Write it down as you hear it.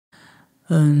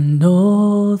A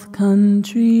North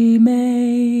Country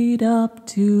maid up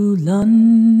to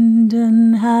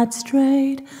London had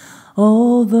strayed,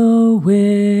 although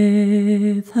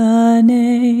with her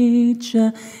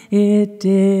nature it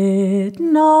did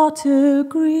not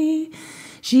agree.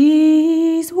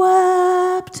 She's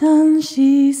wept and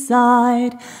she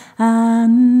sighed,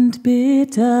 and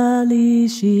bitterly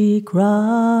she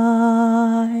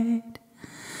cried.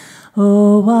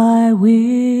 Oh, I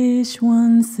wish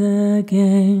once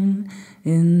again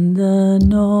in the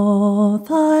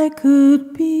north I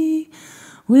could be,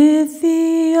 with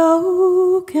the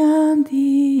oak and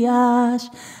the ash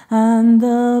and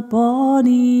the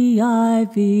bonny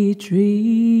ivy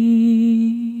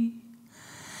tree.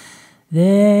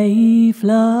 They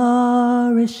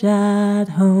flourish at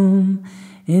home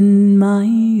in my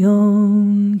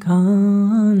own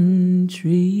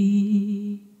country,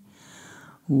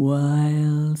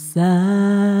 while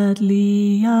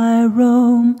sadly I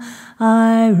roam.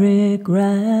 I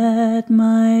regret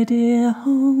my dear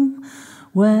home,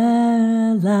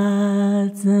 where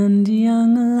lads and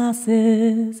young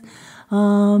lasses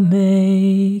are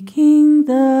making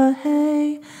the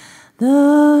hay.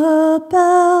 The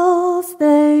bells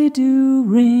they do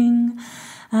ring,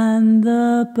 and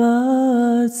the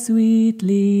birds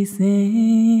sweetly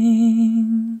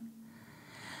sing,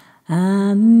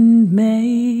 and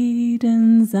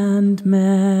maidens and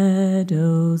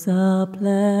meadows are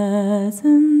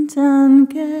pleasant and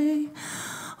gay.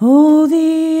 Oh,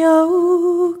 the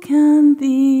oak and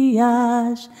the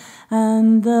ash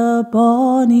and the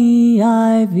bonny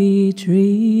ivy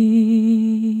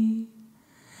tree,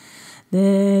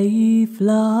 they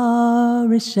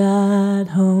flourish at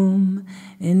home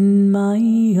in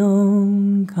my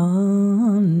own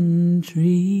country.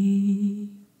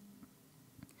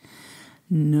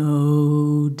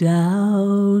 No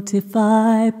doubt if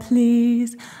I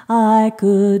please I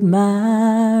could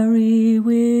marry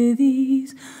with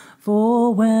ease,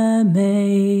 for where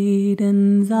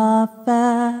maidens are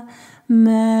fair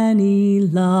many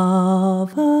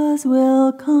lovers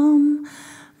will come.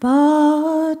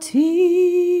 But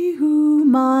he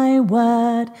whom I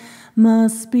wed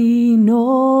must be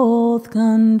North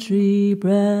Country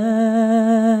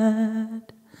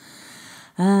bred,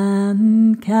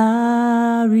 and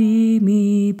carry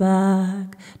me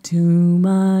back to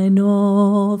my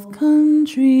North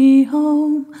Country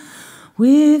home,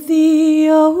 with the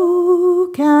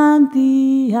oak and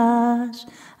the ash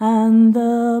and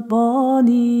the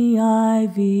bonny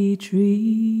ivy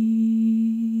tree.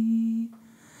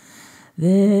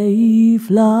 They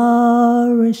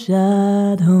flourish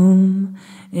at home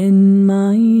in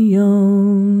my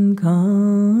own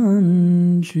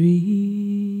country.